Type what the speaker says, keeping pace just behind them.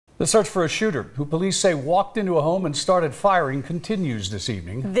The search for a shooter who police say walked into a home and started firing continues this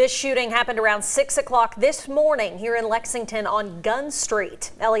evening. This shooting happened around 6 o'clock this morning here in Lexington on Gunn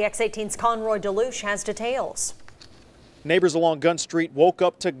Street. LEX 18's Conroy Deluche has details. Neighbors along Gunn Street woke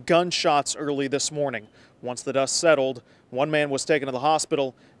up to gunshots early this morning. Once the dust settled, one man was taken to the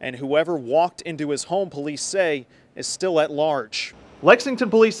hospital, and whoever walked into his home, police say, is still at large. Lexington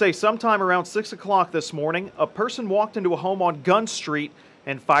police say sometime around 6 o'clock this morning, a person walked into a home on Gunn Street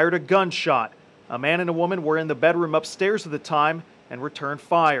and fired a gunshot. A man and a woman were in the bedroom upstairs at the time and returned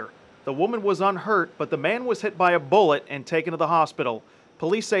fire. The woman was unhurt, but the man was hit by a bullet and taken to the hospital.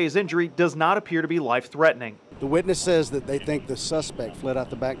 Police say his injury does not appear to be life-threatening. The witness says that they think the suspect fled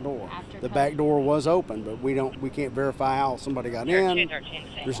out the back door. The back door was open, but we can't verify how somebody got in.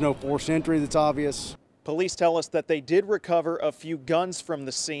 There's no forced entry that's obvious. Police tell us that they did recover a few guns from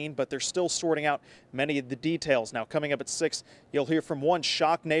the scene, but they're still sorting out many of the details. Now, coming up at 6, you'll hear from one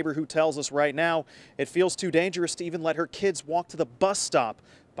shocked neighbor who tells us right now it feels too dangerous to even let her kids walk to the bus stop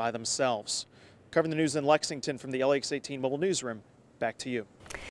by themselves. Covering the news in Lexington from the LEX 18 Mobile Newsroom, back to you.